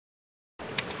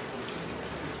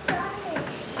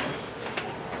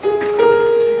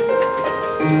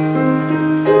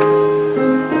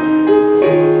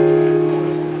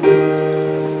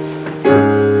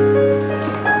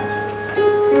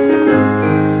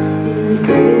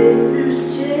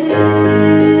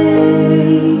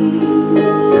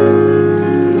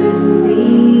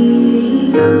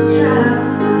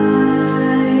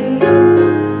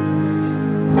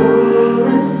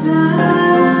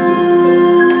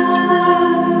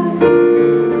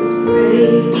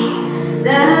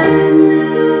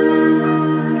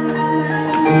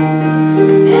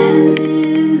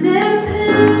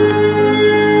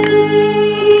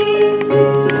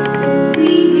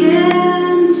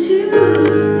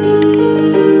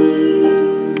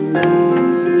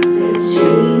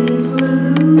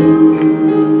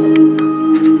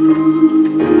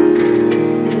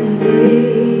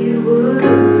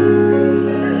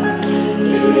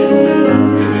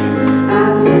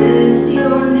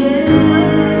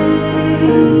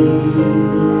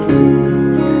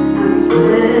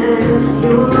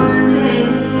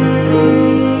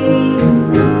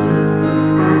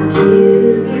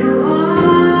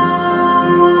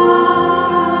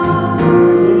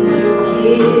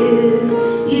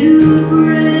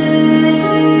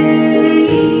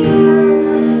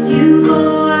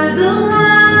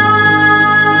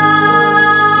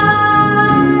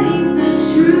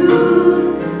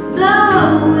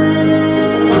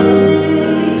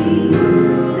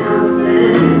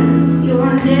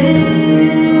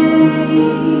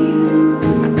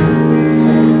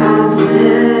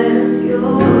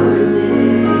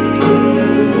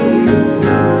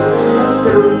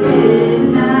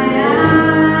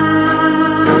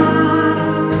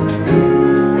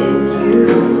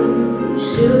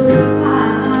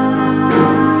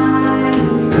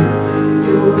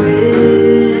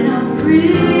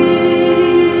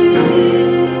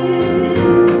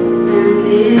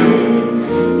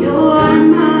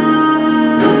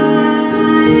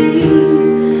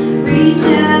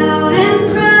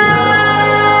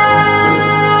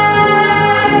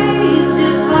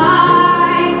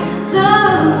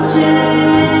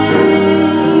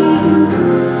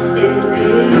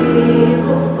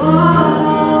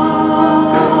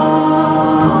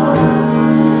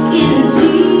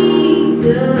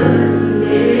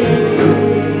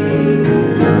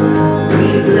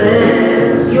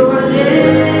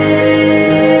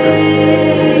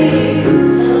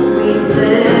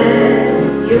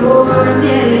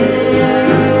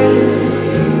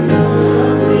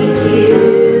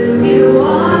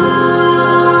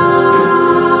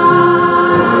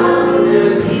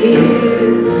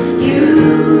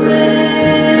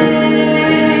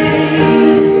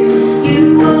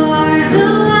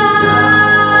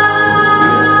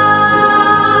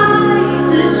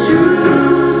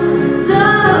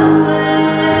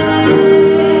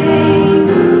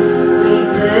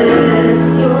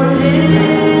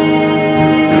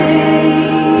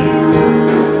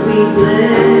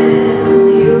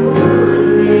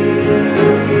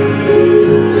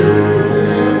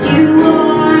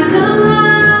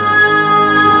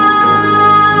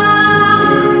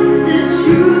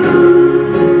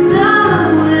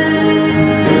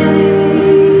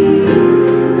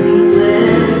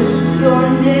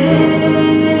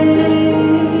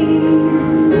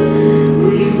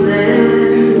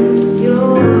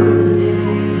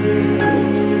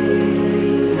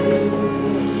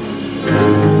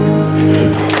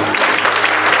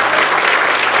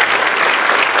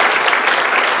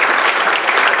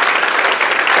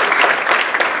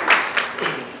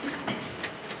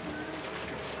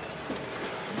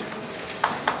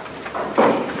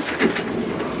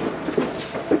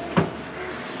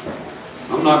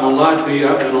I'm not going to lie to you,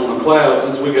 I've been on a cloud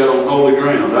since we got on holy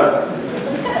ground.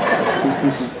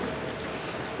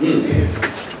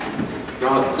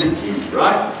 God, thank you,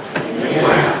 right?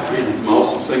 Wow, man, it's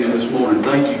awesome singing this morning.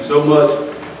 Thank you so much.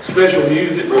 Special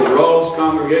music, Brother Ross,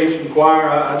 congregation,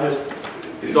 choir.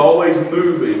 It's always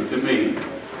moving to me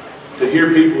to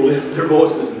hear people lift their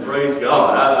voices and praise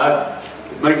God.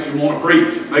 It makes you want to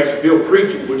preach. It makes you feel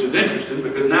preaching, which is interesting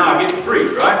because now I get to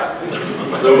preach, right?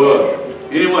 So,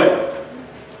 anyway,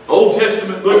 Old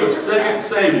Testament book of 2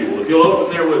 Samuel. If you'll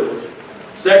open there with us.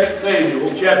 2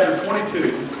 Samuel chapter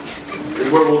 22 is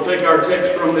where we'll take our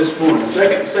text from this morning.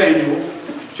 2 Samuel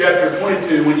chapter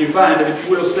 22. When you find it, if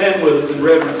you will, stand with us in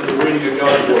reverence to the reading of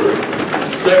God's Word.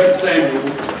 2 Samuel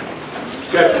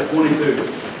chapter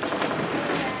 22.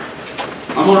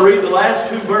 I'm going to read the last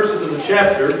two verses of the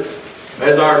chapter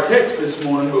as our text this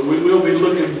morning, but we will be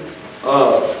looking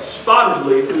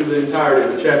spottedly through the entirety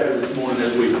of the chapter this morning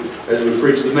as we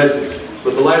preach the message.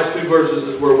 But the last two verses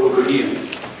is where we'll begin.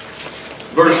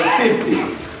 Verse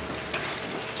 50.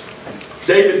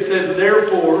 David says,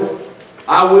 "Therefore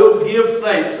I will give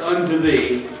thanks unto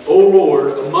thee, O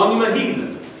Lord, among the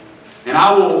heathen, and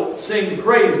I will sing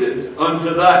praises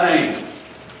unto thy name.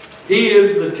 He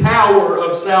is the tower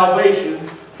of salvation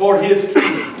for His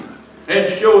kingdom,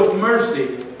 and showeth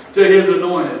mercy to His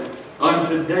anointed,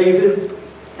 unto David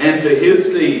and to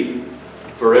His seed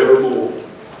forevermore.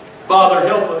 Father,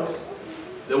 help us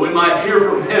that we might hear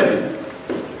from heaven.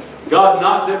 God,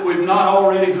 not that we've not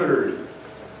already heard,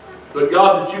 but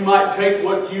God, that you might take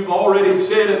what you've already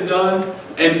said and done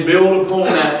and build upon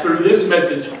that through this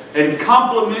message and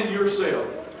complement yourself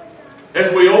as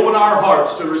we open our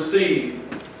hearts to receive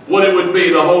what it would be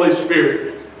the Holy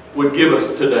Spirit would give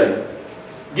us today.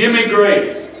 Give me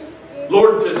grace,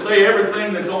 Lord, to say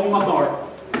everything that's on my heart.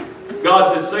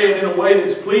 God, to say it in a way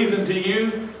that's pleasing to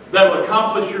you, that will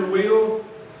accomplish your will.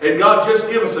 And God, just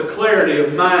give us a clarity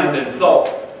of mind and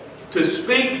thought to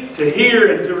speak, to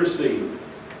hear, and to receive,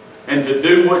 and to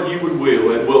do what you would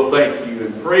will. And we'll thank you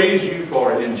and praise you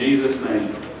for it in Jesus'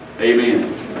 name. Amen.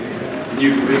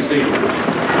 You can be seated.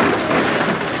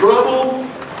 Trouble,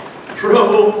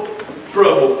 trouble,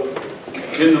 trouble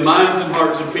in the minds and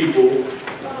hearts of people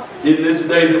in this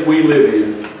day that we live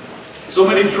in. So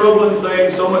many troubling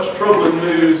things, so much troubling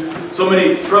news, so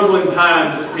many troubling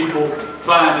times that people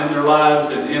find in their lives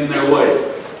and in their way.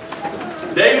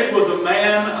 David was a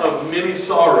man of many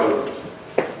sorrows.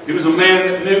 He was a man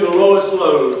that knew the lowest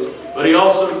lows, but he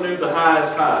also knew the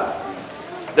highest highs.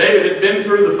 David had been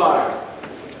through the fire.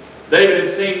 David had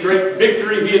seen great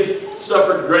victory. He had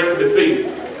suffered great defeat.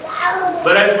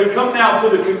 But as we come now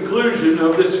to the conclusion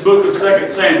of this book of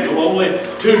 2 Samuel, only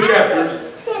 2 chapters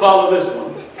follow this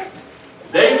one.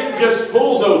 David just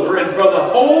pulls over and for the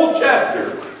whole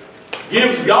chapter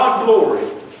gives God glory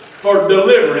for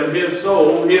delivering his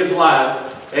soul, his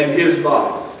life, and his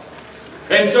body.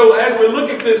 And so as we look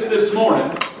at this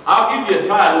morning, I'll give you a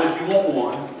title if you want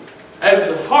one, as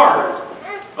the heart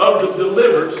of the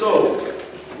delivered soul.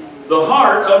 The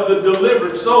heart of the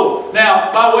delivered soul.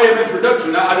 Now, by way of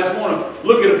introduction, I just want to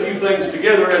look at a few things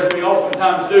together as we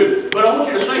oftentimes do. But I want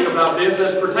you to think about this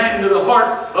as pertaining to the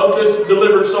heart of this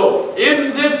delivered soul.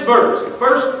 In this verse,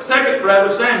 2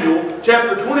 Samuel,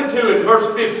 chapter 22 and verse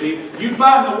 50, you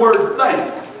find the word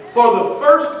thanks for the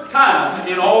first time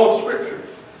in all of Scripture.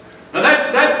 Now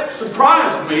that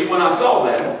surprised me when I saw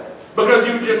that, because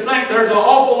you would just think there's an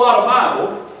awful lot of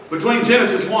Bible between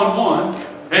Genesis 1:1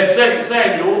 and 2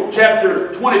 Samuel chapter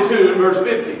 22 and verse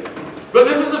 50. But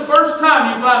this is the first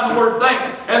time you find the word thanks.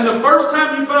 And the first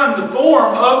time you find the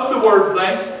form of the word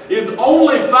thanks is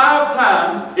only 5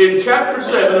 times in chapter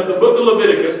 7 of the book of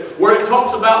Leviticus, where it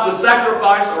talks about the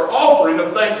sacrifice or offering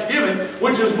of thanksgiving,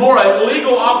 which is more a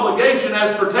legal obligation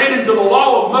as pertaining to the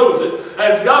law of Moses,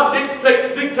 as God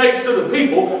dictates to the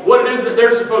people what it is that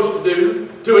they're supposed to do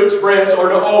to express or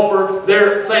to offer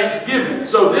their thanksgiving.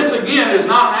 So this again is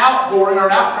not an outpouring or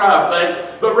an outcry of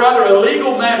thanks, but rather a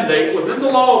legal mandate within the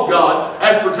law of God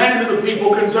as pertaining to the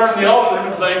people concerning the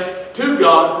offering of thanks to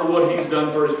God for what He's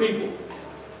done for His people.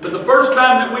 But the first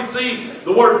time that we see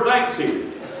the word thanks here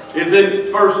is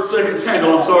in 2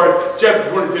 Samuel, chapter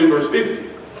 22, verse 50.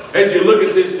 As you look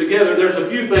at this together, there's a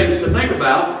few things to think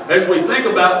about as we think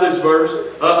about this verse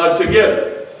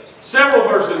together. Several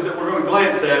verses that we're going to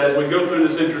glance at as we go through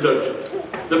this introduction.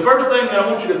 The first thing that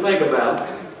I want you to think about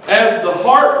as the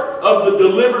heart of the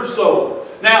delivered soul.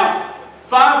 Now,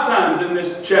 5 times in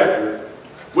this chapter,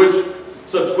 which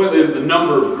subsequently is the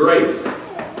number of grace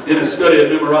in a study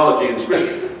of numerology in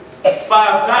Scripture.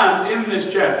 5 times in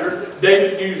this chapter,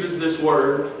 David uses this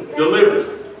word,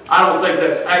 delivered. I don't think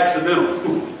that's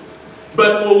accidental.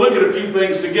 But we'll look at a few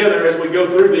things together as we go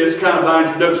through this, kind of by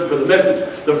introduction for the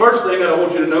message. The first thing that I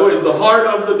want you to know is the heart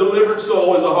of the delivered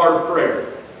soul is a heart of prayer.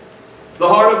 The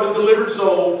heart of the delivered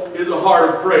soul is a heart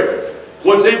of prayer.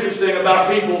 What's interesting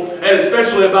about people, and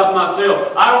especially about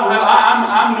myself,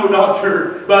 I'm no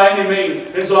doctor by any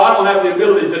means, and so I don't have the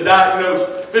ability to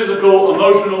diagnose physical,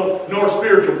 emotional, nor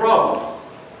spiritual problems.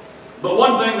 But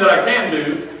one thing that I can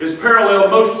do is parallel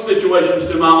most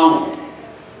situations to my own.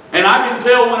 And I can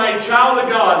tell when a child of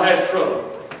God has trouble.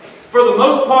 For the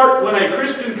most part, when a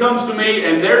Christian comes to me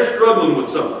and they're struggling with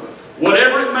something,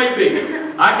 whatever it may be,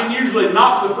 I can usually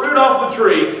knock the fruit off the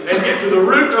tree and get to the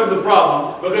root of the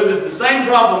problem, because it's the same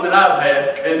problem that I've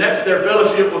had, and that's their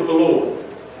fellowship with the Lord.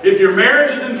 If your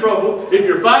marriage is in trouble, if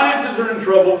your finances are in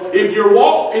trouble, if your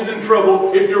walk is in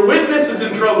trouble, if your witness is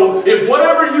in trouble, if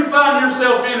whatever you find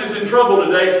yourself in is in trouble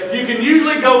today, you can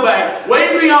usually go back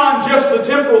way beyond just the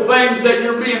temporal things that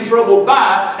you're being troubled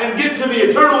by and get to the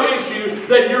eternal issue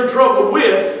that you're troubled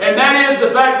with, and that is the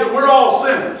fact that we're all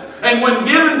sinners. And when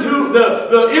given to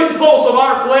the impulse of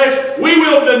our flesh, we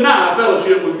will deny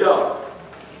fellowship with God.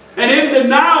 And in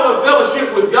denial of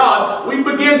fellowship with God, we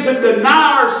begin to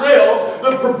deny ourselves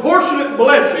the proportionate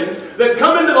blessings that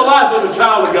come into the life of a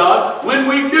child of God when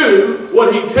we do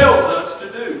what He tells us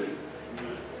to do.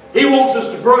 He wants us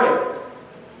to pray.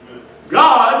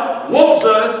 God wants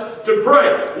us to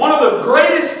pray. One of the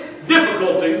greatest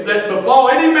difficulties that befall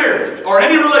any marriage or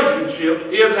any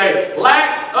relationship is a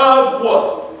lack of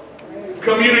what?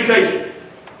 Communication.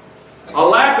 A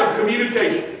lack of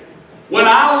communication. When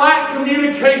I lack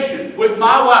communication with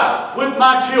my wife, with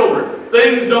my children,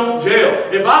 things don't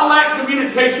gel. If I lack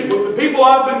communication with the people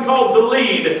I've been called to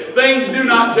lead, things do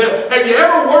not gel. Have you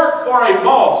ever worked for a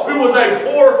boss who was a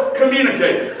poor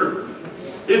communicator?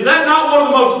 Is that not one of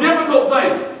the most difficult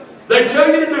things? They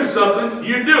tell you to do something,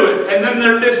 you do it, and then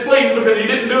they're displeased because you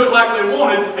didn't do it like they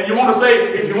wanted, and you want to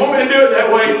say, if you want me to do it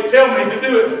that way, tell me to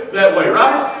do it that way,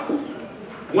 right?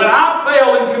 When I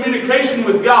fail in communication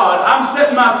with God, I'm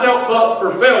setting myself up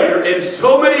for failure in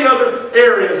so many other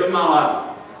areas of my life.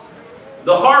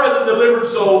 The heart of the delivered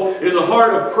soul is a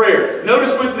heart of prayer.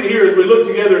 Notice with me here as we look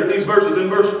together at these verses in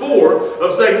verse 4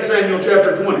 of 2 Samuel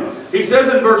chapter 20. He says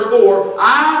in verse 4,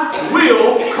 I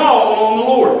will call on the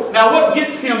Lord. Now what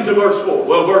gets him to verse 4?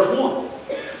 Well, verse 1.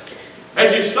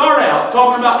 As you start out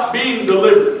talking about being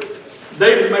delivered,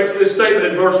 David makes this statement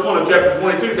in verse 1 of chapter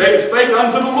 22. David spake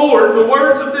unto the Lord the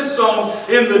words of this song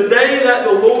in the day that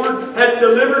the Lord had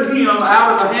delivered him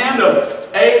out of the hand of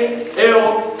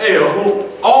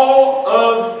all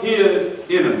of his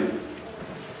enemies.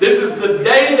 This is the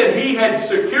day that he had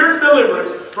secured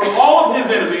deliverance from all of his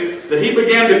enemies, that he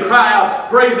began to cry out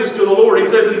praises to the Lord. He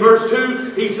says in verse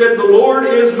 2, he said, the Lord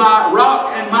is my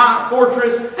rock and my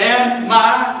fortress and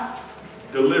my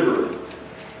deliverer.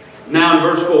 Now in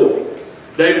verse 4,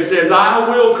 David says, I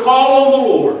will call on the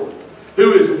Lord,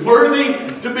 who is worthy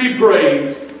to be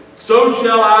praised, so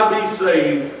shall I be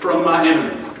saved from my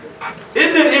enemies.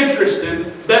 Isn't it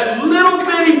interesting, that little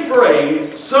bitty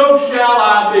phrase, so shall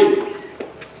I be,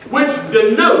 which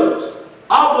denotes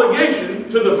obligation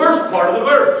to the first part of the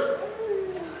verse.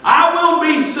 I will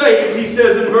be saved, he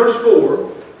says in verse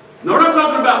 4. Now we're not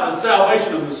talking about the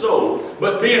salvation of the soul,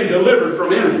 but being delivered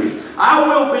from enemies. I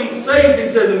will be saved, he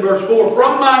says in verse 4,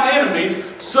 from mine enemies,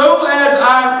 so as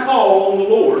I call on the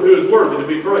Lord, who is worthy to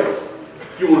be praised.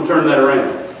 If you want to turn that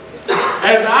around.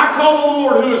 As I call on the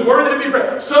Lord, who is worthy to be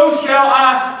praised, so shall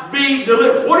I be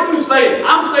delivered. What are you saying?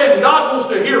 I'm saying God wants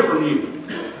to hear from you.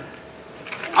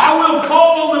 I will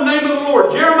call on the name of the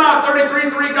Lord. Jeremiah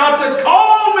 33:3, God says,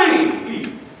 call on me,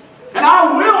 and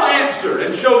I will answer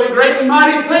and show thee great and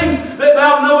mighty things that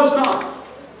thou knowest not.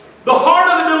 The heart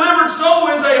of the delivered soul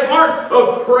is a heart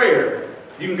of prayer.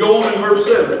 You can go on in verse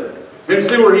 7 and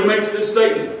see where he makes this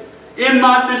statement. In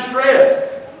my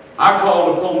distress, I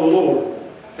called upon the Lord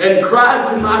and cried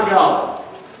to my God.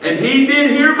 And he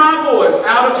did hear my voice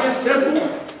out of his temple,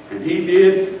 and he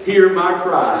did hear my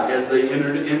cry as they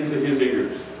entered into his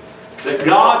ears. That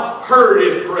God heard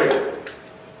his prayer.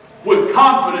 With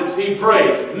confidence he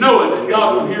prayed, knowing that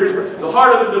God will hear his prayer. The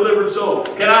heart of the delivered soul.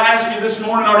 Can I ask you this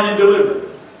morning, are you delivered?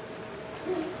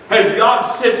 Has God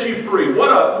set you free? What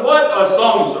a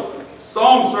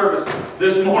song service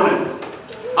this morning.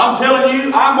 I'm telling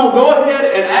you, I'm going to go ahead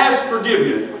and ask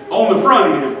forgiveness on the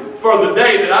front end for the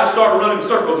day that I start running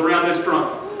circles around this front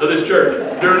of this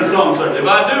church during the song service. If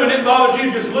I do and it bothers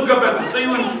you, just look up at the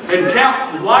ceiling and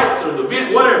count the lights or the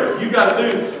vent, whatever you got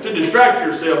to do to distract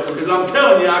yourself, because I'm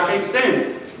telling you, I can't stand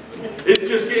it. It's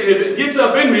just, if it gets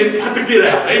up in me, it's got to get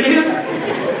out.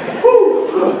 Amen?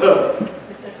 Whew.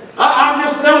 I'm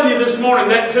just telling you this morning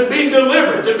that to be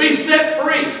delivered, to be set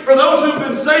free, for those who've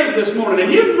been saved this morning,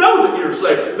 and you know that you're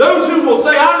saved, those who will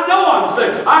say, I know I'm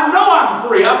saved, I know I'm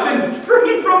free, I've been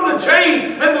freed from the chains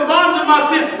and the bonds of my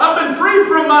sin, I've been freed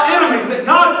from my enemies, that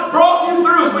God brought you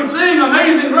through as we sing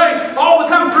Amazing Grace, all the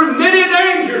time through many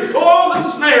dangers, toils and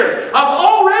snares. I've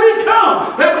already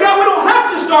come. That we don't have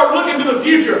to start looking to the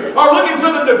future or looking to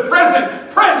the present.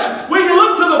 We can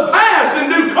look to the past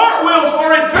and do cartwheels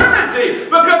for eternity,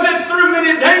 because it's through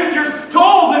many dangers,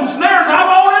 toils, and snares I've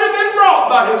already been brought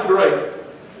by his grace.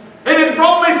 And it's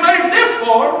brought me safe this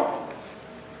far.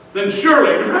 Then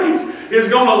surely grace is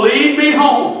going to lead me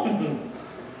home.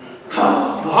 The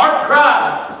heart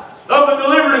cry of the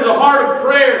delivered is a heart of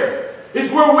prayer. It's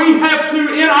where we have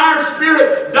to, in our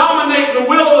spirit, dominate the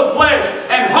will of the flesh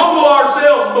and humble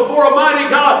ourselves before a mighty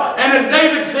God. And as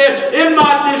David said, in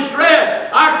my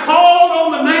distress, I called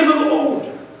on the name of the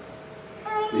Lord.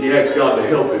 He asked God to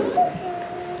help him,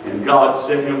 and God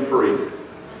set him free.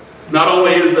 Not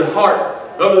only is the heart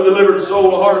of the delivered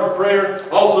soul a heart of prayer,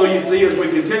 also you see as we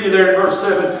continue there in verse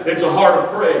 7, it's a heart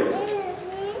of praise.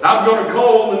 I'm going to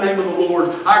call on the name of the Lord.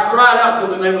 I cried out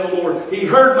to the name of the Lord. He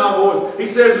heard my voice. He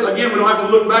says, again, we don't have to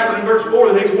look back in verse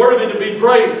 4, that he's worthy to be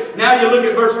praised. Now you look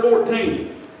at verse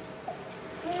 14.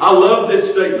 I love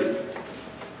this statement.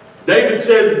 David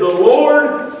says, the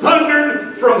Lord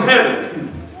thundered from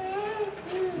heaven.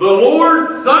 The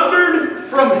Lord thundered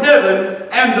from heaven,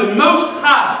 and the Most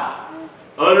High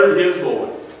uttered His voice.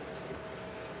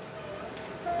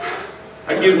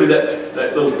 That gives me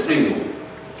that little tingle.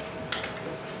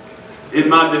 In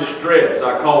my distress,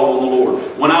 I called on the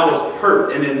Lord. When I was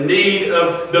hurt and in need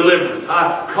of deliverance,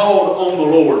 I called on the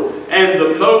Lord. And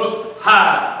the Most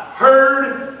High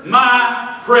heard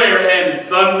my prayer and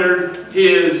thundered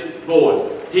His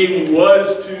voice. He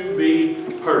was to be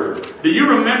heard. Do you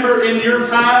remember in your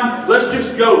time? Let's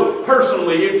just go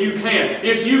personally if you can.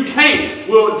 If you can't,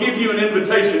 we'll give you an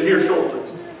invitation here shortly.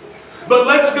 But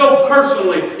let's go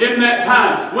personally in that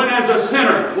time when as a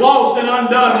sinner, lost and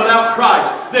undone without Christ,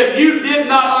 that you did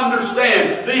not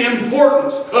understand the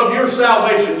importance of your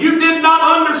salvation. You did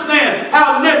not understand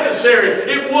how necessary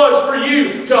it was for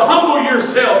you to humble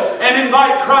yourself and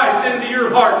invite Christ into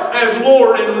your heart as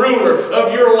Lord and ruler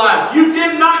of your life. You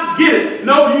did not get it.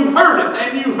 No, you heard it,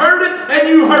 and you heard it, and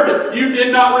you heard it. You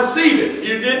did not receive it.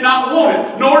 You did not want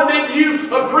it, nor did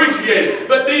you appreciate it.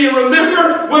 But do you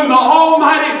remember when the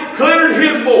Almighty cleared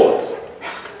His voice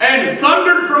and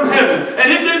thundered from heaven?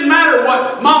 And it didn't matter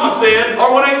what Mama said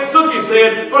or what Aunt Sookie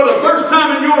said. For the first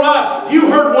time in your life,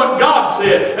 you heard what God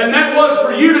said. And that was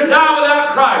for you to die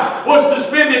without Christ was to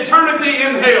spend eternity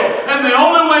in hell. And the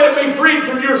only way to be freed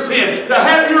from your sin, to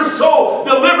have your soul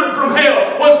delivered from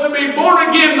hell, was to be born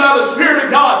again by the Spirit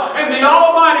of God. And the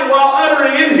Almighty, while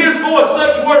uttering in His voice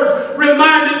such words,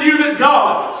 reminded you that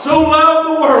God so loved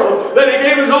the world that He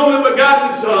gave His only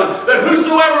begotten Son, that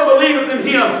whosoever believeth in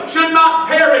Him should not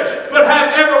perish but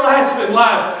have everlasting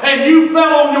life. And you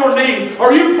fell on your knees,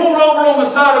 or you pulled over on the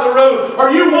side of the road, or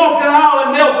you walked an aisle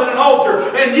and knelt at an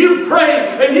altar, and you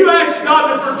prayed and you asked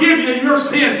God to forgive you your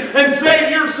sins and save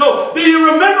your soul. Do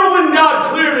you remember when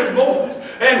God cleared His voice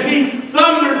and He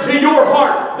thundered to your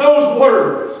heart those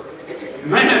words?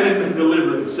 Man has been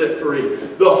delivered and set free.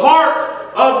 The heart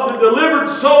of the delivered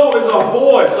soul is a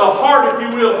voice, a heart, if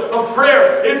you will, of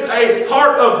prayer. It's a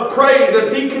heart of praise.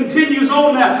 As he continues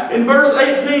on now, in verse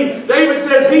 18, David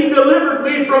says, He delivered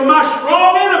me from my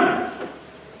strong enemy.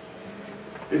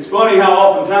 It's funny how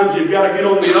oftentimes you've got to get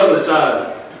on the other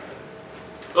side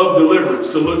of deliverance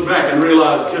to look back and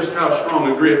realize just how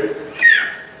strong a grip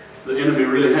the enemy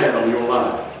really had on your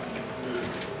life.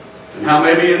 And how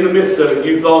maybe in the midst of it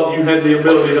you thought you had the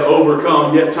ability to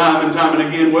overcome, yet time and time and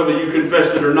again, whether you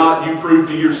confessed it or not, you proved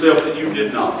to yourself that you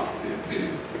did not.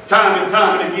 Time and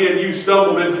time and again you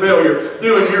stumbled in failure,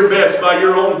 doing your best by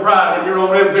your own pride and your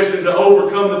own ambition to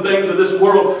overcome the things of this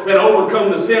world and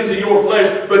overcome the sins of your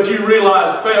flesh, but you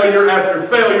realized failure after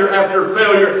failure after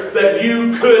failure that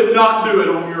you could not do it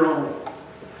on your own.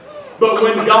 But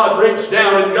when God reached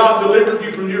down and God delivered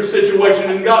you from your situation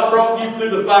and God brought you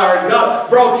through the fire and God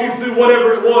brought you through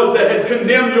whatever it was that had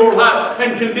condemned your life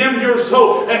and condemned your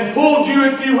soul and pulled you,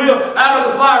 if you will, out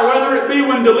of the fire, whether it be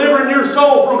when delivering your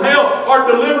soul from hell or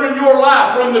delivering your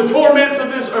life from the torments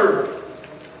of this earth.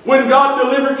 When God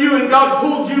delivered you and God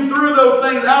pulled you through those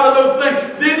things, out of those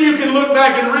things, then you can look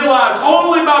back and realize,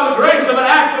 only by the grace of an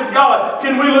act of God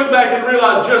can we look back and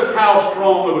realize just how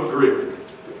strong of a grip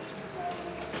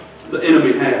the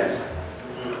enemy has.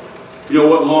 You know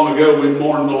what? Long ago we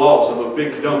mourned the loss of a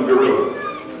big dumb gorilla.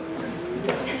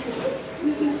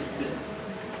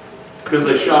 Because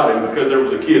they shot him because there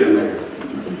was a kid in there.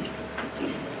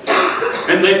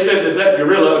 And they said that a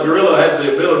gorilla has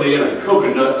the ability in a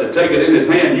coconut to take it in his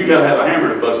hand. You got to have a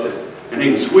hammer to bust it. And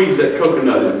he can squeeze that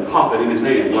coconut and pop it in his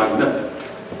hand like nothing.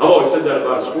 I've always said that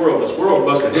about a squirrel. If a squirrel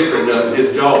busts a hickory nut in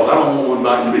his jaws, I don't want one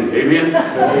biting me. Amen?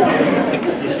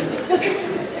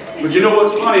 But you know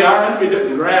what's funny? Our enemy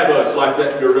didn't grab us like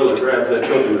that gorilla grabs that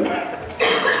coconut.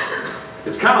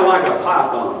 It's kind of like a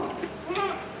python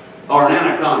or an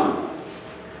anaconda.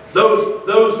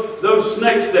 Those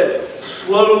snakes that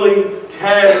slowly,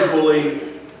 casually,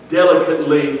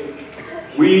 delicately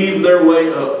weave their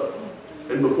way up,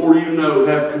 and before you know,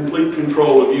 have complete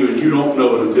control of you, and you don't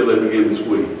know it until they begin to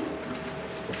squeeze.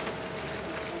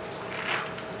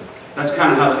 That's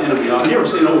kind of how the enemy operates. You ever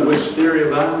seen old wisteria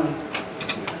vine?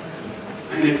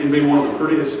 And it can be one of the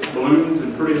prettiest blooms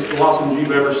and prettiest blossoms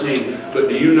you've ever seen. But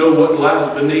do you know what lies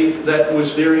beneath that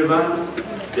wisteria vine?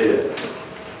 Death.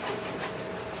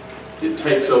 It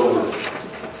takes over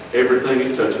everything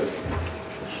it touches.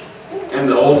 And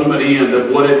the ultimate end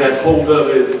of what it has hold of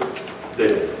is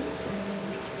death.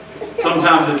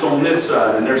 Sometimes it's on this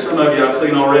side, and there's some of you I've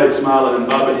seen already smiling and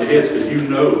bobbing your heads because you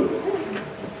know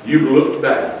you've looked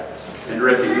back and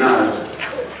recognized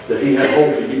that He had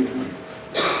hold of you.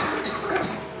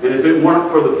 And if it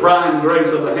weren't for the prying grace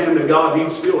of the hand of God,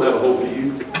 He'd still have a hold of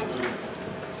you.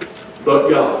 but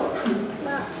God.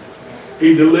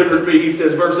 He delivered me, he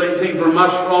says, verse 18, from my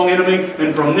strong enemy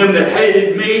and from them that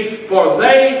hated me, for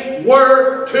they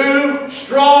were too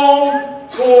strong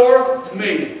for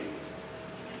me.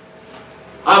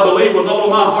 I believe with all of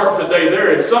my heart today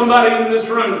there is somebody in this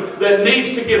room that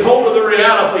needs to get hold of the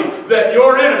reality that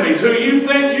your enemies, who you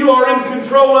think you are in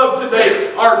control of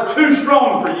today, are too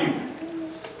strong for you.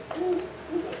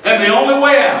 And the only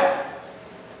way out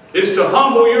is to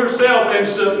humble yourself and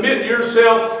submit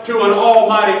yourself to an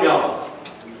almighty God.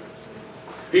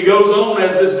 He goes on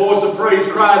as this voice of praise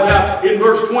cries out. In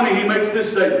verse 20 he makes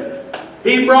this statement.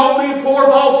 He brought me forth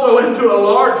also into a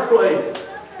large place.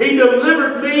 He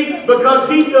delivered me because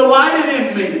He delighted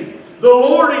in me. The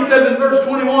Lord, he says in verse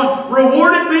 21,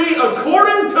 rewarded me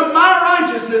according to my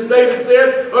righteousness, David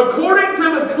says, according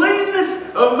to the cleanness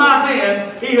of my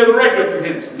hands, He hath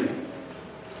recompensed me.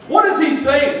 What is he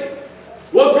saying?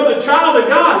 Well, to the child of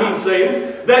God, he's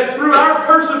saying that through our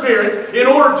perseverance, in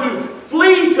order to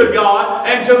flee to God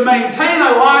and to maintain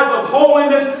a life of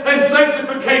holiness and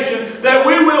sanctification, that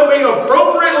we will be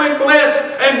appropriately blessed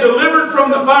and delivered from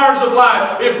the fires of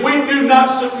life if we do not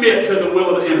submit to the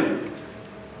will of the enemy.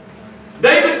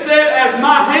 David said, as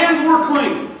my hands were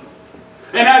clean,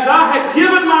 and as I had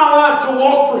given my life to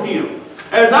walk for Him,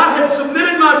 as I had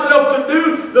submitted myself to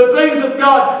do the things of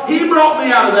God, He brought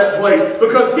me out of that place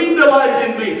because He delighted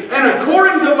in me. And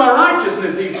according to my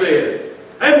righteousness, he says,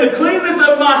 and the cleanness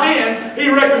of my hands, He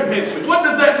recompensed me. What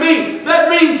does that mean? That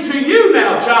means to you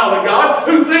now, child of God,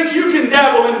 who thinks you can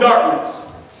dabble in darkness.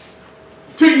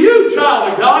 To you,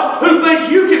 child of God, who thinks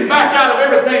you can back out of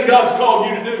everything God's called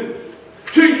you to do.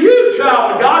 To you,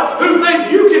 child of God, who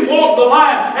thinks you can walk the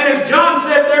line. And as John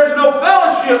said, there's no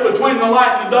fellowship between the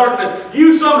light and the darkness.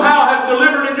 You somehow have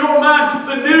delivered in your mind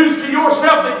the news to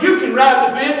yourself that you can ride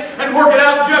the fence and work it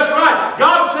out just right.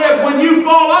 God says when you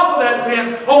fall off of that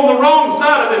fence on the wrong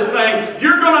side of this thing,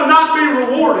 you're going to not be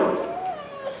rewarded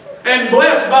and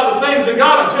blessed by the things of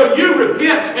God until you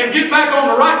repent and get back on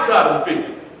the right side of the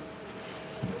fence.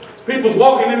 People's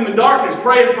walking in the darkness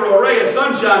praying for a ray of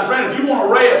sunshine. Friend, if you want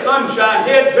a ray of sunshine,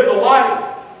 head to the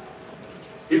light.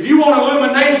 If you want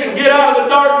illumination, get out of the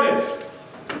darkness.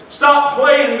 Stop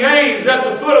playing games at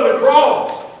the foot of the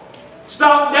cross.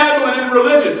 Stop dabbling in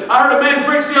religion. I heard a man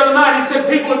preach the other night. He said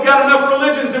people have got enough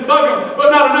religion to bug them, but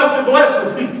not enough to bless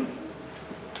them.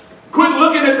 Quit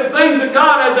looking at the things of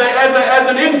God as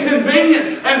an inconvenience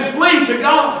and flee to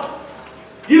God.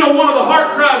 You know, one of the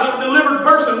heart cries of a delivered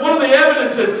person, one of the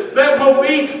evidences that will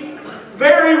be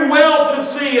very well to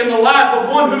see in the life of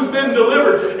one who's been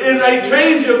delivered is a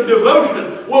change of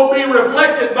devotion will be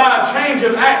reflected by a change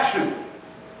of action.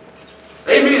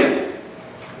 Amen.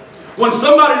 When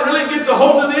somebody really gets a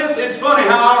hold of this, it's funny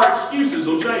how our excuses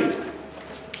will change.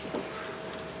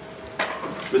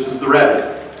 This is the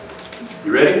rabbit.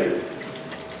 You ready?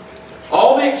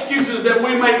 All the excuses that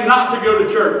we make not to go to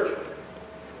church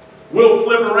will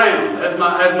flip around. As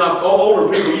my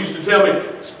older people used to tell me,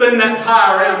 spin that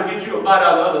pie around and get you a bite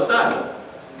out of the other side of it.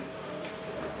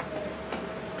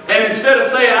 And instead of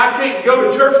saying, I can't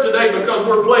go to church today because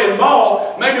we're playing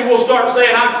ball, maybe we'll start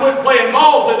saying, I quit playing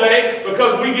ball today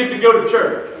because we get to go to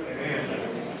church. Amen.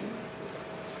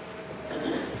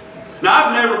 Now,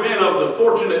 I've never been of the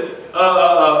fortunate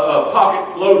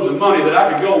pocket loads of money that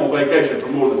I could go on vacation for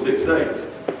more than 6 days.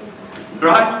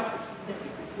 Right?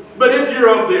 But if you're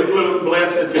of the affluent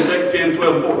blessed that can take 10,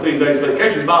 12, 14 days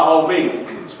vacation, by all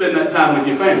means, spend that time with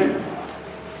your family.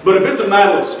 But if it's a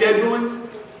matter of scheduling,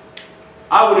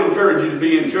 I would encourage you to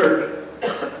be in church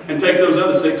and take those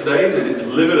other 6 days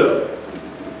and live it up.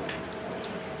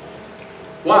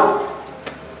 Why?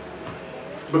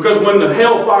 Because when the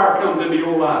hellfire comes into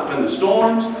your life and the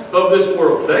storms of this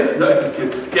world,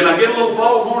 can I get a little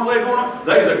foghorn leg on them?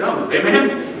 Days are coming. Amen?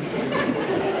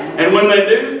 And when they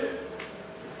do,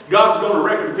 God's going to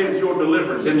recompense your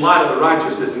deliverance in light of the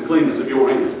righteousness and cleanness of your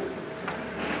hands.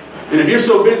 And if you're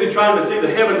so busy trying to see the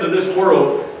heavens of this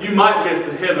world, you might miss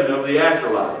the heaven of the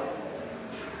afterlife.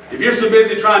 If you're so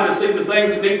busy trying to see the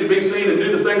things that need to be seen and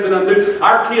do the things that undo,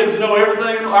 our kids know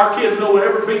everything. Our kids know what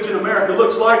every beach in America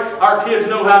looks like. Our kids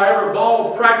know how every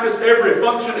ball practice, every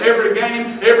function, every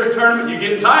game, every tournament. You're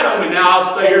getting tight on me now.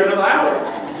 I'll stay here another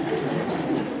hour.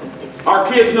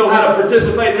 Our kids know how to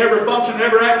participate in every function,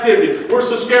 every activity. We're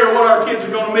so scared of what our kids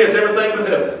are going to miss. Everything but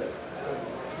heaven.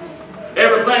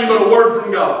 Everything but a word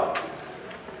from God.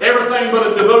 Everything but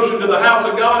a devotion to the house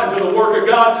of God and to the work of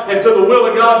God and to the will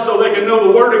of God so they can know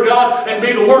the Word of God and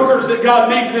be the workers that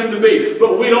God needs them to be.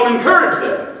 But we don't encourage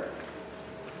that.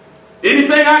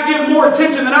 Anything I give more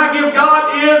attention than I give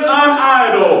God is an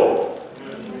idol.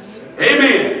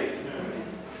 Amen.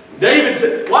 David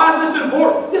said, why is this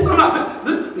important? Yes, I'm not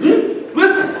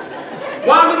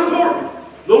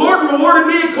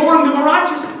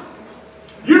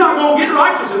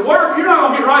righteous at work. You're not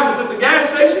going to get righteous at the gas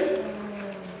station.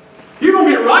 You're going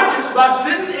to get righteous by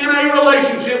sitting in a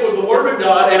relationship with the Word of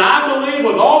God. And I believe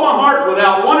with all my heart,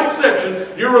 without one exception,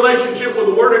 your relationship with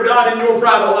the Word of God in your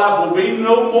private life will be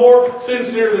no more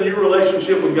sincere than your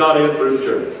relationship with God is through the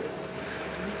church.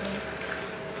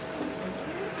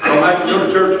 I don't have to go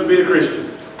to church to be a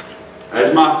Christian.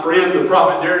 As my friend, the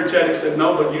prophet Jerry Chaddick said,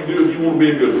 no, but you do if you want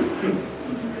to be a good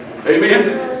one.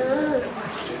 Amen?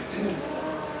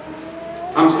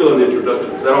 I'm still in the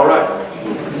introduction. Is that all right?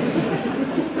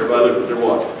 Everybody look at their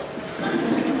watch.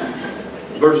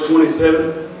 Verse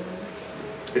 27.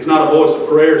 It's not a voice of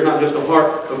prayer. It's not just a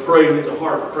heart of praise. It's a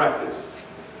heart of practice.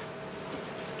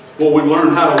 Well, we've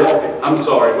learned how to walk it. I'm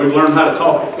sorry. We've learned how to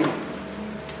talk it.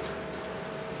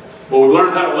 Well, we've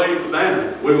learned how to wave the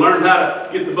banner. We've learned how to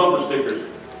get the bumper stickers.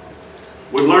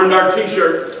 We've learned our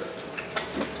t-shirt.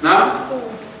 Now,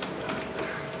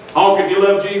 honk if you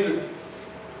love Jesus.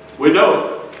 We know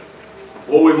it.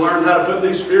 Well, we've learned how to put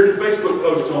these spirited Facebook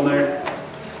posts on there.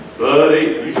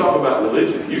 Buddy, you talk about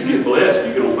religion. You get blessed,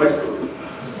 you get on Facebook.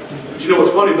 But you know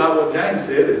what's funny about what James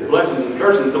said is blessings and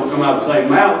cursings don't come out of the same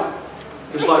mouth.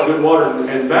 Just like good water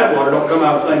and bad water don't come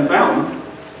out of the same fountain.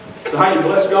 So how you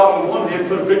bless God on one hand,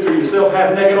 put a picture of yourself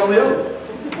half naked on the other?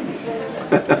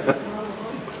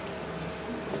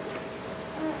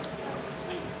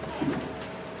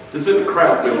 This isn't a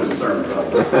crowd building sermon,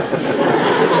 probably.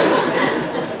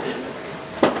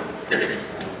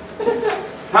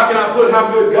 How can I put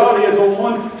how good God is on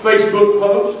one Facebook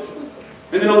post,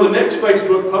 and then on the next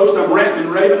Facebook post I'm ranting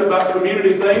and raving about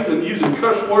community things and using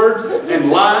cuss words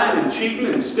and lying and cheating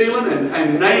and stealing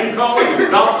and name calling and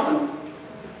gossiping?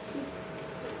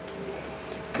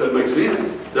 Doesn't make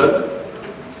sense, does it?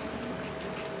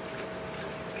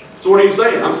 So what are you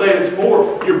saying? I'm saying it's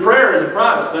more, your prayer is a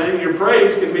private thing. Your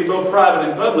praise can be both private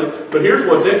and public. But here's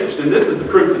what's interesting. This is the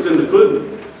proof that's in the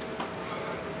pudding.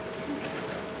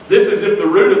 This is if the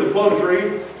root of the plum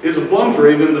tree is a plum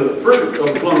tree, then the fruit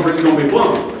of the plum tree is going to be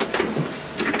plum.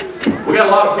 We got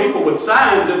a lot of people with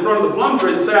signs in front of the plum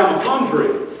tree that say, I'm a plum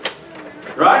tree.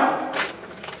 Right?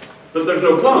 But there's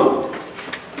no plum.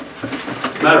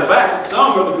 Matter of fact,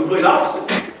 some are the complete opposite.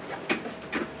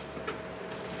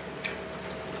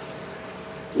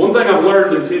 One thing I've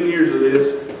learned in 10 years of this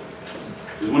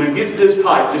is when it gets this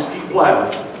tight, just keep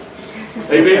plowing.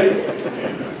 Amen?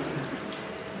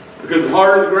 Because the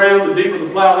harder the ground, the deeper the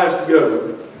plow has to go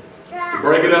to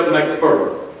break it up and make it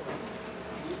firmer.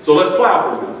 So let's plow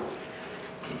for a minute.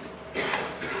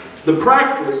 The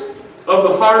practice of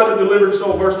the heart of the delivered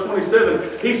soul, verse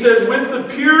 27, he says, with the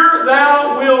pure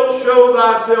thou wilt show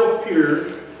thyself pure,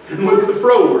 and with the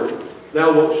froward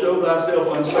thou wilt show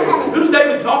thyself unsaved. Who's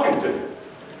David talking to?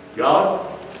 God.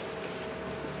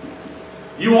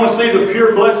 You want to see the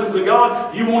pure blessings of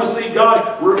God? You want to see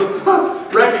God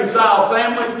reconcile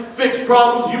families, fix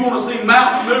problems? You want to see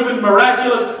mountains moving,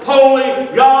 miraculous,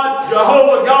 holy God,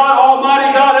 Jehovah God,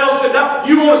 Almighty God, El Shaddai?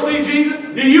 You want to see Jesus?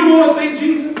 Do you want to see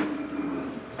Jesus?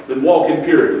 Then walk in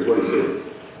purity is what he says.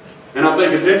 And I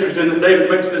think it's interesting that David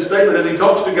makes this statement as he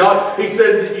talks to God. He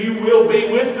says that you will be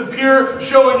with the pure,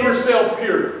 showing yourself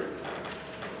pure.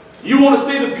 You want to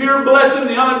see the pure blessing,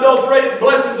 the unadulterated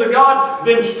blessings of God?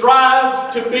 Then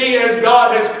strive to be as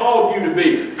God has called you to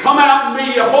be. Come out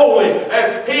and be holy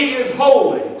as He is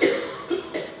holy.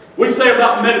 We say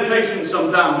about meditation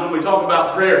sometimes when we talk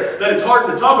about prayer that it's hard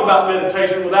to talk about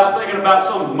meditation without thinking about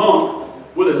some monk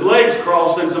with his legs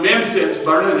crossed and some incense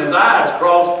burning and his eyes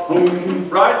crossed,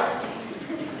 right?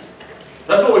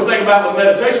 That's what we think about with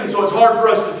meditation, so it's hard for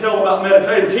us to tell about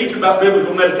meditation, teach about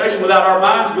biblical meditation without our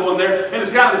minds going there. And it's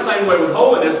kind of the same way with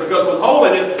holiness, because with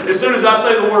holiness, as soon as I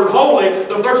say the word holy,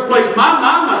 the first place my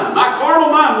mind, my carnal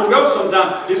mind will go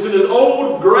sometime is to this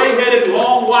old, gray-headed,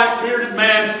 long, white-bearded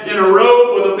man in a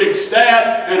robe with a big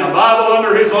staff and a Bible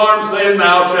under his arm saying,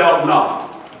 thou shalt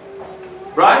not.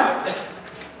 Right?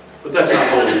 But that's not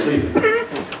holiness either.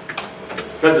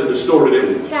 That's a distorted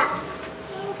image.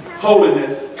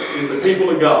 Holiness is the people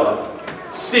of God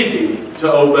seeking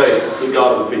to obey the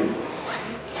God of the people.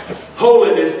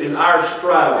 Holiness is our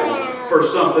striving for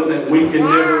something that we can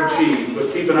never achieve,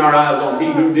 but keeping our eyes on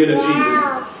He who did achieve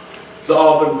it. The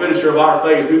author and finisher of our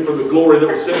faith, who for the glory that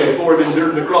was set before Him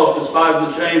endured the cross, despised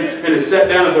the shame, and is set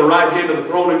down at the right hand of the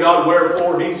throne of God.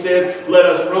 Wherefore He says, let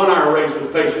us run our race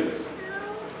with patience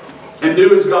and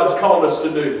do as God's called us to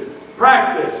do.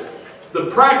 Practice. The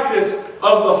practice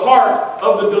of the heart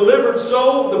of the delivered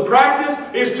soul, the practice,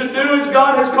 is to do as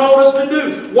God has called us to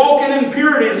do. Walking in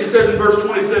purity, as he says in verse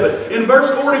 27. In verse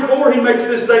 44, he makes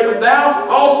this statement, Thou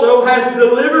also hast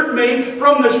delivered me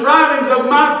from the strivings of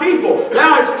my people.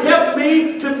 Thou hast kept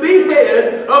me to be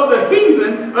head of the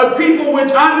heathen, of people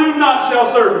which I knew not shall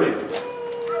serve me.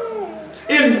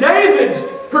 In David's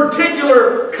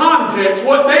particular context,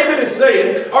 what David is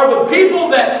saying are the people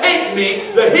that hate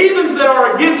me, the heathens that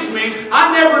are against me,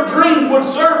 I never dreamed would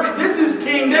serve me. This is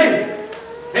King David.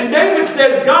 And David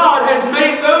says, God has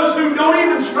made those who don't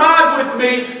even strive with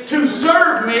me to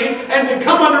serve me and to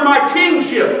come under my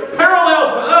kingship.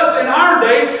 Parallel to us in our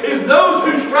day is those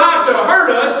who strive to hurt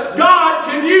us, God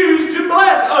can use to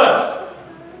bless us.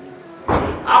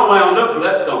 I wound up for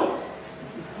that stone.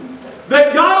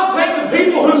 That God will take the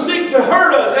people who seek to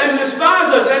hurt us and despise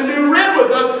us and do rid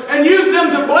with us and use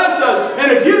them to bless us.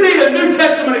 And if you need a New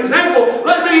Testament example,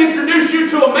 let me introduce you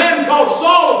to a man called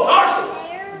Saul of Tarsus,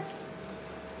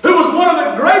 who was one of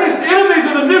the greatest enemies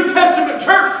of the New Testament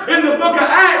church in the book of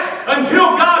Acts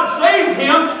until God saved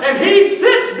him. And he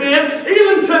since then,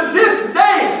 even to this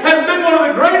day, has been one of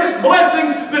the greatest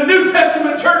blessings the New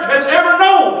Testament church has ever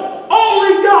known.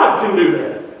 Only God can do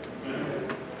that.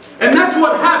 And that's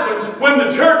what happens when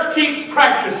the church keeps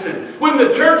practicing, when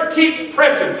the church keeps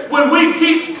pressing, when we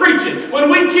keep preaching, when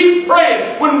we keep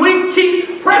praying, when we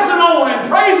keep pressing on and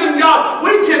praising God.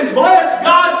 We can bless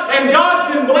God and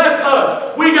God can bless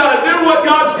us. We got to do what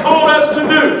God's called us to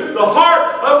do. The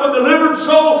heart of the delivered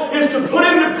soul is to put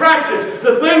into practice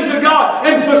the things of God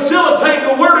and facilitate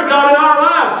the Word of God in our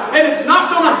lives. And it's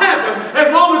not going to happen as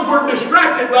long as we're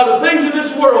distracted by the things of this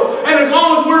world, and as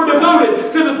long as we're devoted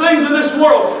to the things of this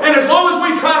world, and as long as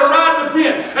we try to ride the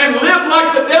fence and live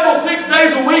like the devil 6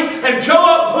 days a week and show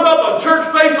up, put up a church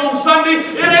face on Sunday,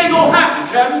 it ain't going to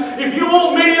happen, Captain. If you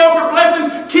want mediocre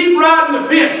blessings, keep riding the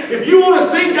fence. If you want to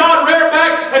see God rear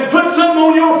back and put something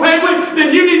on your family,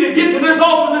 then you need to get to this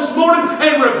altar this morning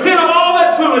and repent of all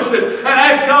that foolishness and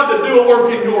ask God to do a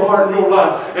work in your heart and your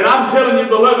life. And I'm telling you,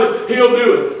 beloved, He'll do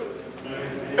it.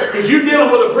 Because you're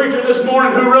dealing with a preacher this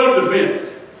morning who rode the fence.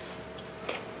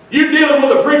 You're dealing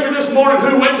with a preacher this morning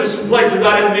who went to some places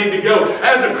I didn't need to go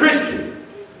as a Christian.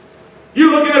 You're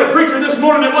looking at a preacher this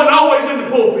morning that wasn't always in the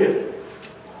pulpit.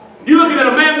 You're looking at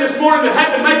a man this morning that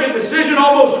had to make a decision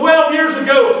almost 12 years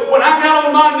ago when I got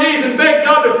on my knees and begged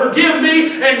God to forgive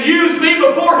me and use me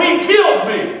before He killed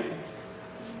me.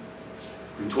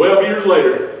 And 12 years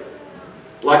later,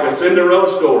 like a Cinderella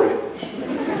story,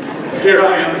 here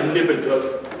I am in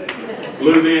Nippatuck,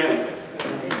 Louisiana.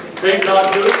 Thank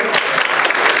God for it.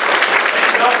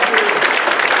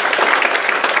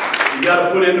 You got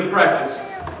to put into practice.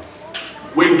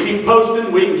 We can keep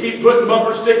posting, we can keep putting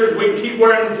bumper stickers, we can keep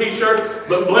wearing the t-shirt,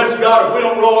 but bless God, if we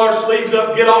don't roll our sleeves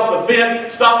up, get off the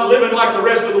fence, stop living like the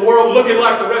rest of the world, looking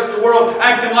like the rest of the world,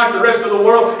 acting like the rest of the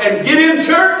world, and get in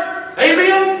church,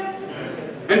 amen?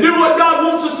 And do what God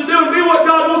wants us to do and be what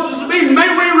God wants us to be. May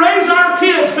we raise our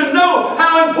kids to know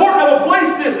how important of a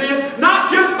place this is, not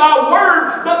just by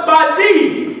word, but by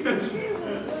deed.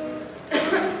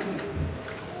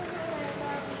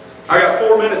 I got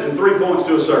 4 minutes and 3 points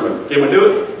to a sermon. Can we do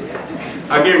it?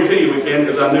 I guarantee you we can,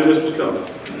 because I knew this was coming.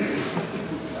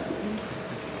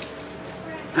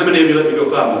 How many of you let me go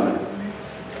 5 more minutes?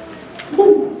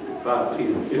 Woo! 5,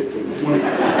 10, 15, 20.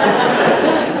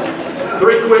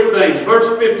 3 quick things. Verse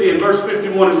 50 and verse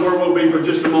 51 is where we'll be for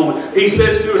just a moment. He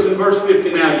says to us in verse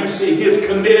 50 now, you see His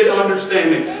committed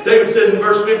understanding. David says in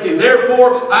verse 50,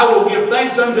 Therefore I will give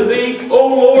thanks unto Thee, O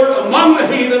Lord, among the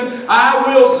heathen.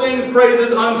 I will sing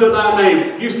praises unto Thy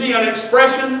name. You see an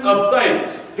expression of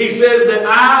thanks. He says that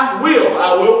I will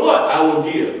what? I will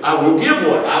give. I will give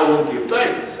what? I will give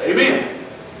thanks. Amen.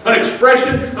 An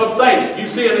expression of thanks. You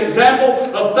see an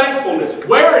example of thankfulness.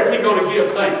 Where is he going to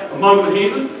give thanks? Among the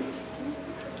heathen?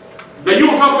 Now you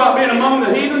want to talk about being among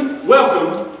the heathen?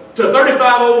 Welcome to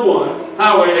 3501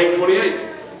 Highway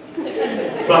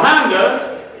 828. Behind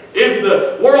us is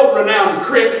the world-renowned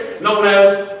creek known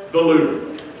as the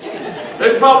Looter.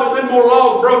 There's probably been more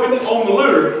laws broken on the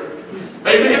Looter.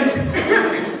 Amen?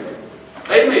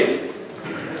 Amen.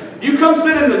 You come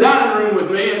sit in the dining room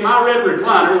with me in my red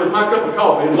recliner with my cup of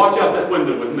coffee and watch out that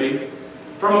window with me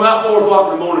from about 4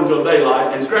 o'clock in the morning till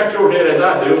daylight and scratch your head as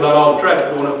I do about all the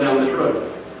traffic going up and down this road.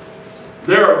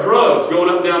 There are drugs going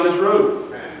up and down this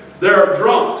road. There are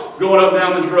drunks going up and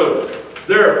down this road.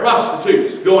 There are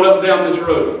prostitutes going up and down this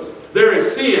road. There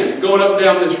is sin going up and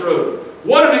down this road.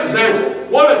 What an example.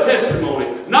 What a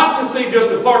testimony. Not to see just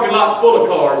a parking lot full of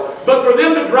cars, but for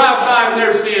them to drive by in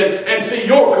their sin and see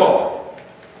your car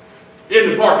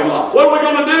in the parking lot. What are we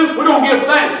going to do? We're going to give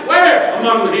thanks. Where?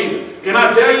 Among the heathen. Can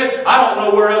I tell you, I don't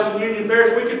know where else in Union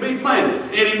Parish we could be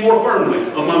planted any more firmly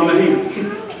among the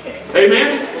heathen.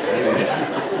 Amen?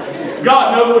 Amen.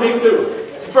 God knows what He's doing.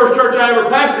 The first church I ever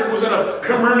pastored was in a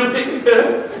community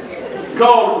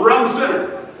called Rum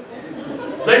Center.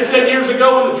 They said years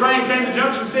ago when the train came to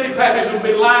Junction City, packers would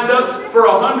be lined up for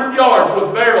 100 yards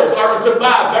with barrels, or to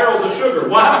buy barrels of sugar.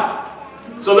 Why?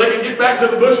 So they could get back to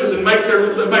the bushes and make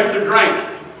their drink.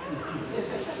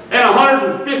 And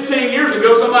 115 years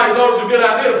ago, somebody thought it was a good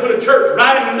idea to put a church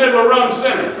right in the middle of Rum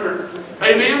Center.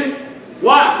 Amen?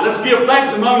 Why? Let's give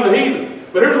thanks among the heathen.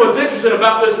 But here's what's interesting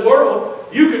about this world.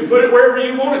 You could put it wherever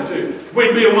you wanted to.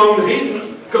 We'd be among the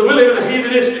heathen. Because we live in a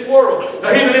heathenistic world, a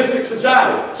heathenistic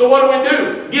society. So what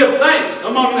do? Give thanks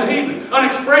among the heathen. An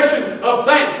expression of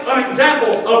thanks, an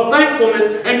example of thankfulness,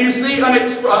 and you see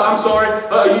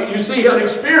you see an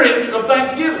experience of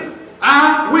thanksgiving.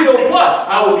 I will what?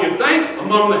 I will give thanks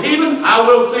among the heathen. I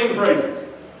will sing praises.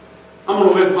 I'm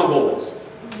going to lift my voice.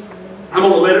 I'm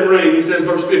going to let it ring. He says,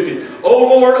 verse 50,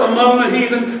 O Lord, among the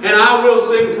heathen, and I will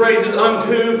sing praises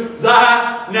unto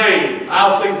thy name.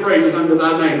 I'll sing praises unto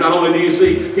thy name. Not only do you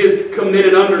see his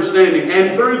committed understanding,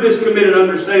 and through this committed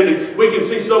understanding, we can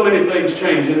see so many things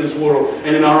change in this world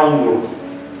and in our own world.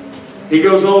 He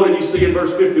goes on, and you see in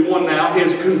verse 51 now,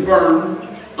 his confirmed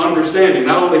understanding.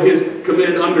 Not only his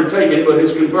committed undertaking, but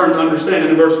his confirmed understanding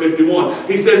in verse 51.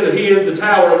 He says that he is the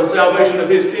tower of the salvation of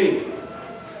his king.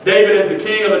 David, as the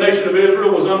king of the nation of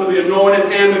Israel, was under the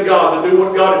anointed hand of God to do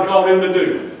what God had called him to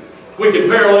do. We can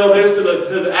parallel this to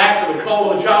the act of the call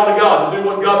of the child of God to do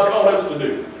what God's called us to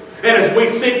do. And as we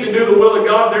seek to do the will of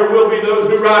God, there will be those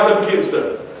who rise up against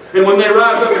us. And when they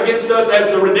rise up against us as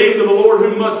the redeemed of the Lord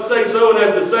who must say so, and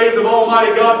as the saved of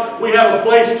Almighty God, we have a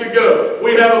place to go.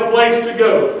 We have a place to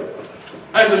go.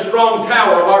 As a strong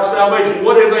tower of our salvation.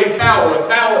 What is a tower? A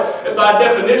tower, by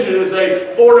definition, is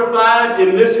a fortified,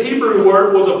 in this Hebrew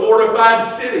word, was a fortified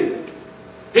city.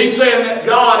 He's saying that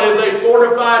God is a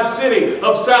fortified city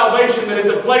of salvation, that is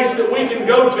a place that we can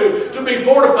go to be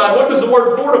fortified. What does the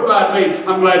word fortified mean?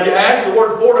 I'm glad you asked. The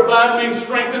word fortified means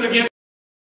strengthened against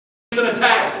an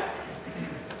attack.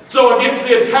 So against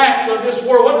the attacks of this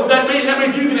world, what does that mean? That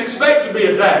means you can expect to be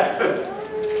attacked.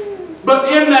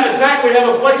 But in that attack, we have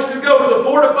a place to go, to the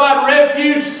fortified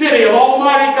refuge city of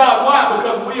Almighty God. Why?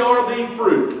 Because we are the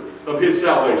fruit of His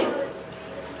salvation.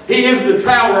 He is the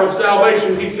tower of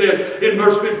salvation, he says in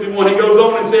verse 51. He goes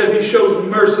on and says He shows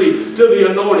mercy to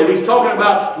the anointed. He's talking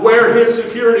about where His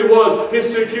security was.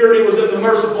 His security was in the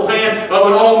merciful hand of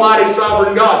an almighty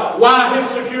sovereign God. Why His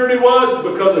security was?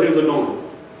 Because of His anointing.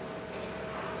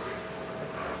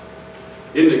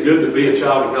 Isn't it good to be a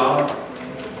child of God?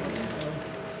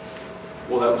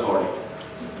 Well, that was hard.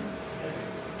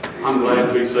 I'm glad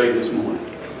to be saved this morning.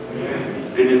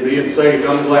 And in being saved,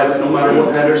 I'm glad that no matter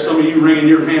what, there's some of you wringing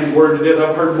your hands word to death.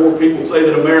 I've heard more people say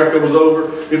that America was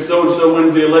over if so-and-so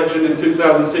wins the election in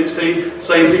 2016.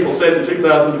 Same people said it in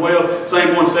 2012.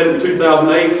 Same one said it in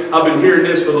 2008. I've been hearing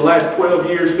this for the last 12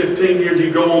 years, 15 years.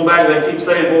 You go on back, they keep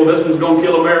saying, well, this one's going to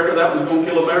kill America, that one's going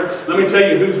to kill America. Let me tell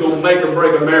you who's going to make or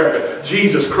break America.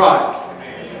 Jesus Christ.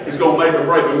 It's going to make or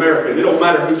break America. And it don't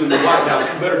matter who's in the White House.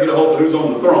 You better get a hold of who's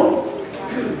on the throne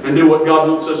and do what God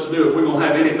wants us to do if we're going to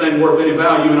have anything worth any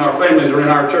value in our families or in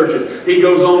our churches. He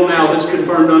goes on now, this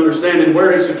confirmed understanding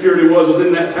where his security was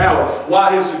in that tower.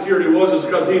 Why his security was is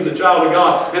because he's a child of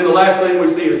God. And the last thing we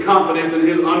see is confidence in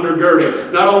his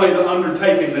undergirding. Not only the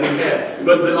undertaking that he had,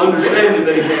 but the understanding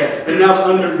that he had. And now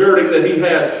the undergirding that he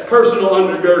has. Personal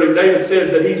undergirding. David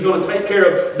says that he's going to take care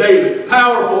of David.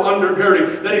 Powerful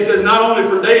undergirding. That he says not only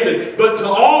for David, but to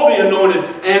all the anointed,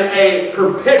 and a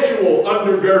perpetual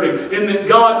undergirding. In that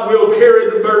God will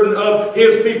carry the burden of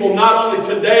His people not only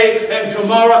today and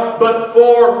tomorrow, but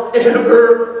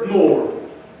forevermore.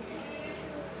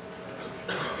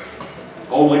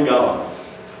 Only God,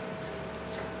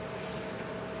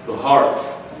 the heart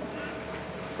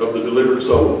of the delivered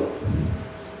soul.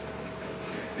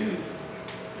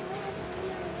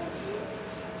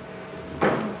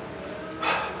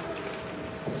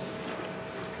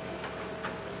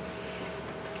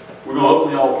 We're going to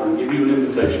open the altar and give you an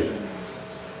invitation.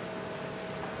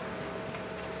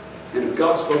 And if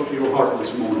God spoke to your heart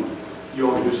this morning, you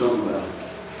ought to do something about it.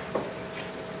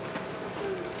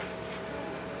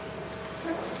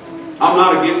 I'm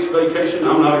not against vacation.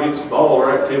 I'm not against ball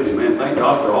or activity, man. Thank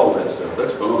God for all that stuff.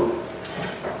 That's fun.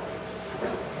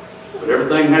 But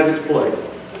everything has its place.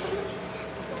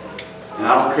 And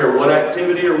I don't care what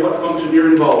activity or what function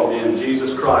you're involved in,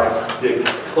 Jesus Christ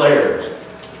declares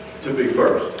to be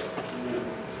first.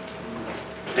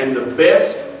 And the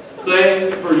best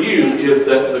thing for you is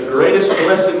that the greatest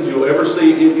blessings you'll ever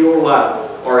see in your life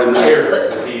are in the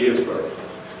areas that He He is first.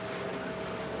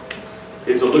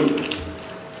 It's a loop.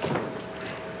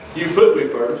 You put me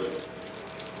first,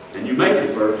 and you make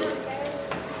Him first,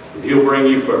 and He'll bring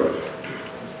you first.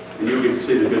 And you'll get to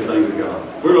see the good things of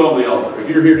God. We're on the altar. If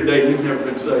you're here today and you've never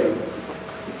been saved,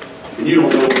 and you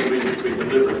don't know what it means to be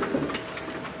delivered,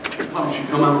 why don't you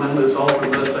come out down to this altar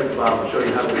and let us take the Bible and show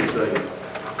you how to be saved.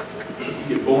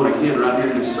 You get born again right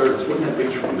here in this service. Wouldn't that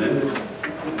be tremendous?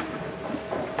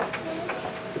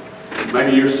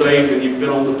 Maybe you're saved and you've been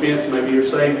on the fence. Maybe you're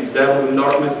saved, you've dabbled in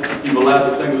darkness. You've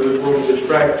allowed the things of this world to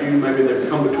distract you. Maybe they've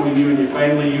come between you and your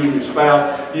family, you and your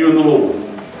spouse, you and the Lord.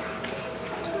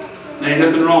 There ain't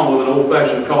nothing wrong with an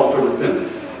old-fashioned call to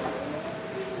repentance.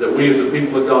 That we as the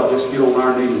people of God just get on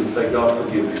our knees and say, God,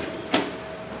 forgive me.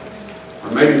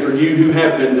 Or maybe for you who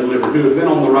have been delivered, who have been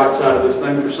on the right side of this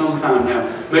thing for some time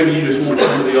now, maybe you just want to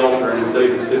come to the altar and as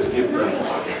David says, give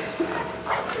thanks.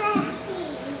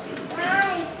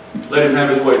 Let Him have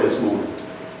His way this morning.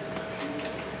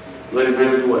 Let Him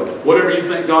have His way. Whatever you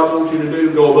think God wants you to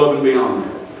do, go above and beyond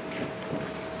that.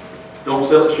 Don't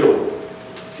sell it short.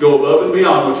 Go above and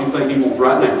beyond what you think He wants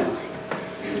right now.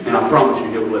 And I promise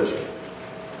you, He'll bless you.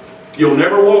 You'll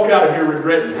never walk out of here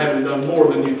regretting having done more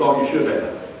than you thought you should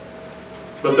have.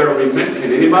 But there will be many,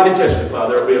 can anybody testify,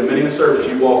 there will be a many a service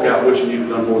you walk out wishing you'd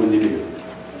done more than you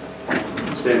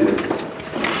did. Stand with me.